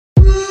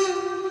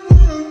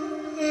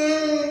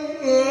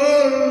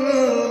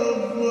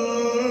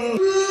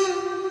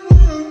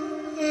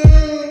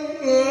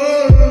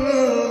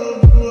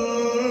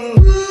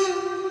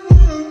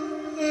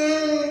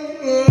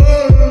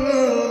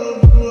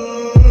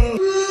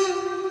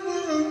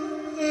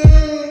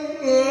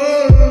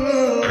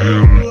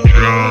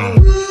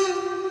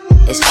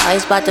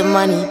Always about the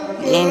money.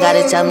 You ain't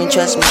gotta tell me,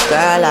 trust me,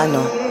 girl, I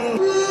know.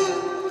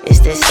 It's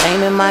the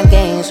same in my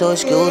game, so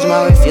excuse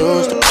my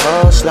refuse to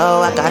go slow.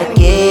 I gotta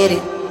get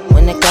it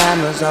when the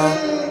camera's on.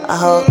 I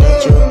hope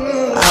that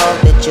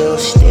you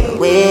still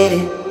with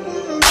it.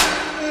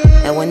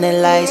 And when the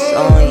lights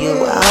on you,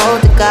 I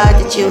hope to God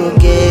that you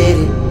get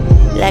it.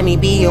 Let me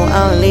be your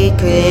only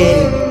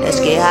critic. Let's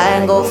get high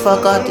and go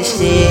fuck up the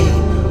city.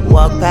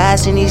 Walk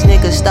past and these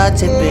niggas start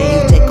tipping.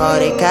 You take all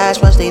their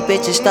cash, watch they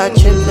bitches start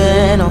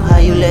tripping. On how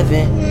you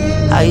living,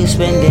 how you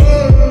spending.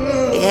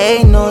 They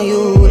hating on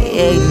you,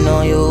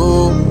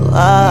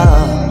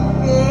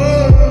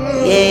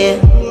 yeah,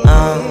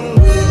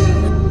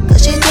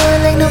 Cause she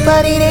doing like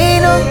nobody they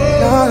know,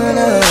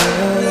 no.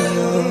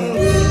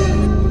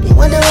 They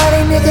wonder why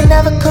they nigga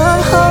never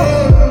come home.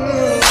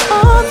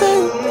 Oh,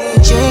 baby,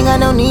 but you ain't got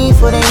no need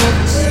for them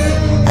niggas.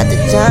 At the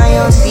time, you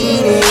don't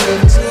see these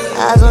niggas.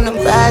 Eyes on the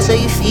prize, so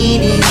you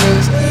feed these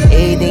niggas.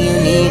 Everything you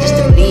need just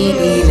to bleed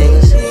these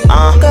niggas.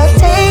 Girl,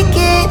 take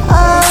it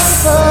off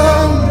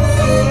from me.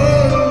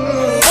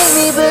 Make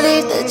me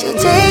believe that you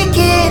take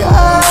it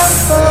off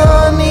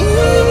from me.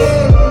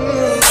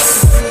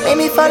 Make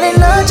me fall in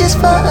love just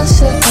for a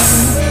second.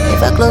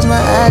 If I close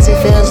my eyes,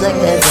 it feels like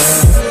heaven.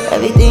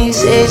 Everything you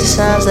say just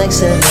sounds like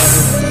seven.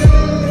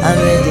 I'm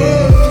ready.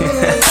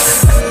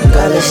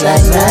 Girl, it's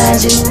like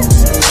magic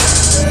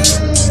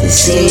to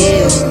see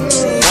you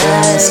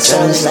dance.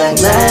 Girl, it's like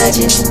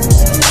magic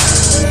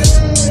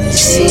to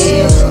see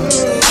you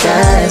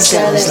dance.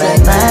 Girl, it's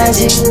like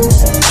magic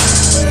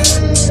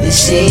to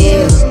see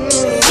you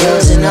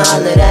using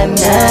all of that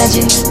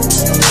magic.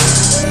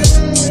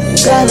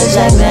 Girl, it's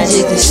like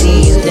magic to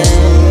see you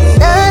dance.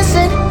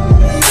 Dancing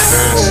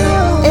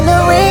in the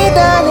rain,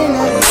 darling.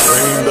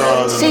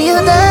 See you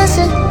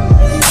dancing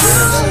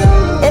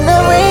in the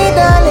rain,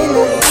 darling.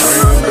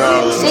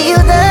 See you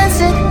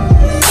dancing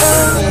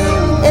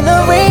in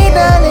the rain,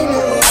 darling.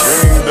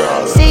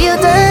 See you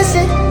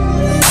dancing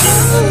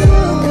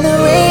in the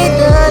rain,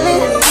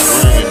 darling.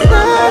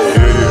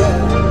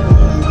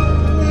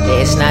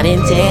 It's not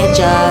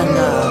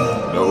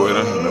intentional, No, it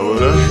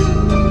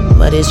ain't.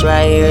 but it's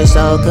right here,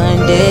 so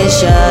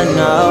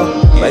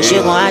conditional. But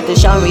you gon' have to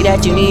show me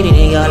that you need it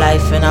in your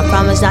life. And I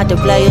promise not to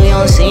play you, you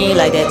don't seem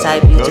like that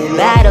type. You too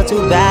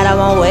bad, I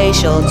won't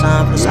waste your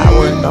time. Plus I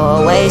wouldn't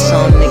throw away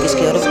some niggas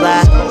kill the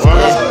fly.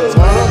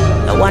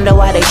 No wonder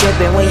why they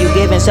trippin' when you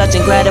giving such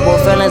incredible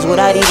feelings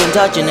without even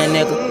touching a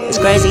nigga. It's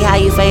crazy how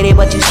you faded,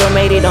 but you still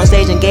made it on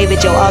stage and gave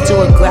it your all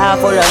to a crowd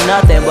full of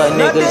nothing but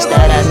niggas.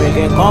 That ass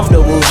making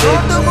comfortable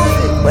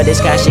niggas. But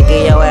this guy should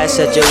give your ass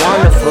such a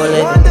wonderful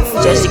living.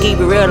 Just to keep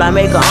it real, I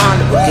make a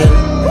honorable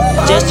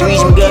killing. Just to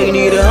reach me, girl, you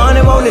need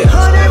 100 more niggas.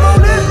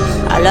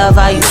 I love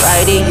how you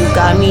write it, you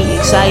got me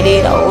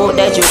excited. I hope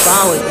that you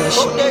gone with this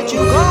shit.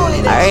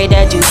 I heard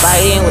that you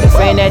fighting with a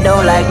friend that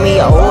don't like me.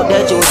 I hope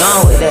that you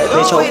gone with that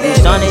bitch. Hope you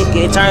stomach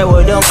get turned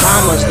with them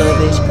commas, little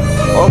bitch.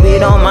 Hope you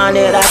don't mind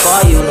that I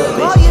call you, little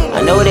bitch.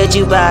 I know that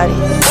you bout it,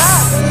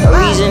 no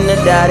reason to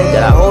doubt it.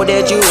 That I hope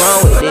that you run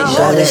with this.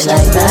 Girl, it's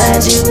like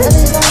magic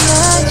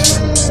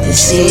to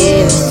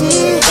see you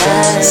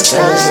dance.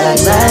 Girl, it's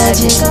like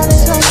magic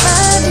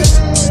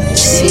to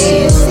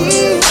see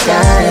you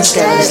dance.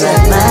 Girl, it's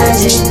like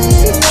magic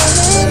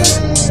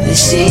to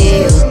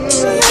see you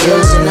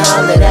using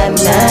all of that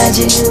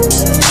magic.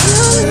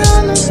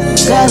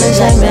 Girl, it's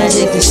like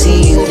magic to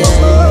see you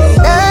dance.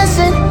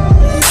 Dancing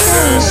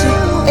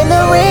in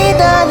the rain,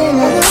 darling.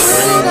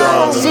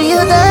 See you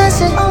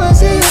dancing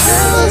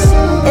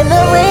in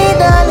the rain,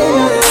 darling.